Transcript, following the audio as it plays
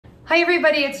Hi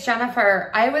everybody, it's Jennifer.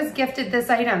 I was gifted this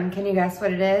item. Can you guess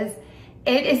what it is?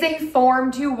 It is a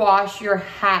form to wash your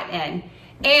hat in.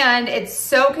 And it's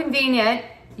so convenient.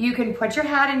 You can put your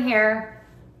hat in here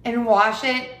and wash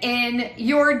it in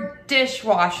your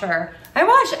dishwasher. I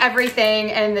wash everything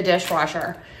in the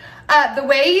dishwasher. The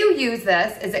way you use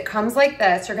this is it comes like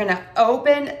this. You're gonna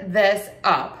open this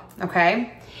up,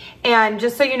 okay? And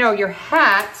just so you know, your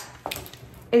hat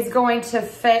is going to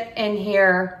fit in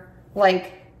here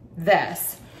like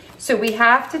this. So we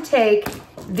have to take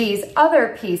these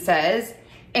other pieces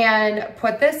and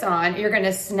put this on. You're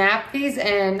gonna snap these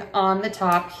in on the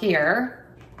top here.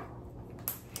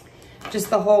 Just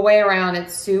the whole way around.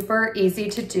 It's super easy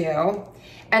to do.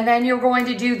 And then you're going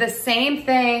to do the same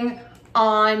thing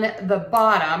on the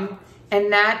bottom,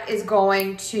 and that is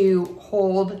going to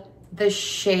hold the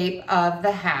shape of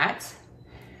the hat.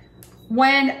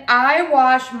 When I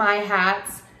wash my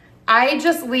hats, I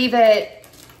just leave it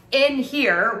in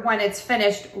here when it's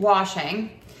finished washing.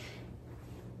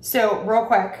 So real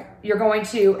quick, you're going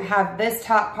to have this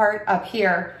top part up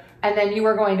here, and then you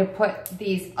are going to put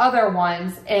these other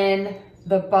ones in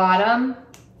the bottom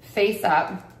face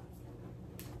up,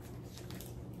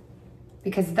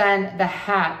 because then the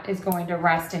hat is going to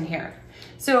rest in here.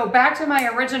 So back to my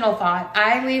original thought,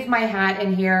 I leave my hat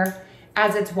in here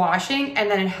as it's washing, and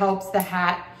then it helps the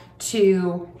hat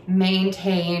to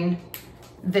maintain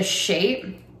the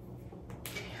shape.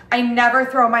 I never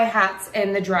throw my hats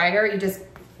in the dryer. You just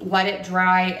let it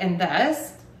dry in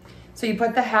this. So you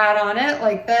put the hat on it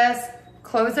like this,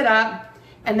 close it up,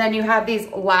 and then you have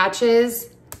these latches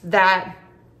that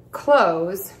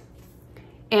close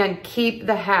and keep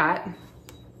the hat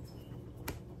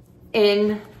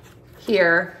in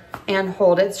here and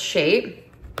hold its shape.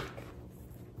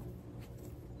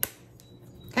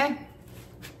 Okay.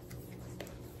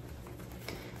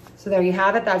 So there you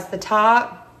have it. That's the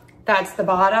top. That's the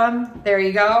bottom. There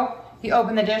you go. You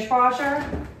open the dishwasher.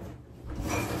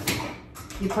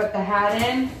 You put the hat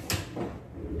in.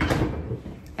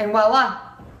 And voila.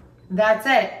 That's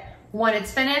it. When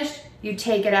it's finished, you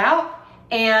take it out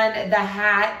and the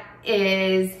hat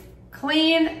is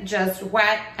clean, just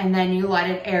wet, and then you let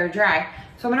it air dry.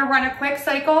 So I'm gonna run a quick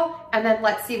cycle and then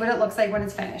let's see what it looks like when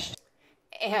it's finished.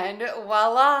 And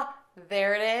voila,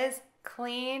 there it is,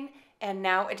 clean. And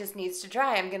now it just needs to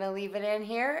dry. I'm gonna leave it in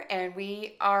here and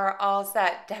we are all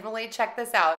set. Definitely check this out.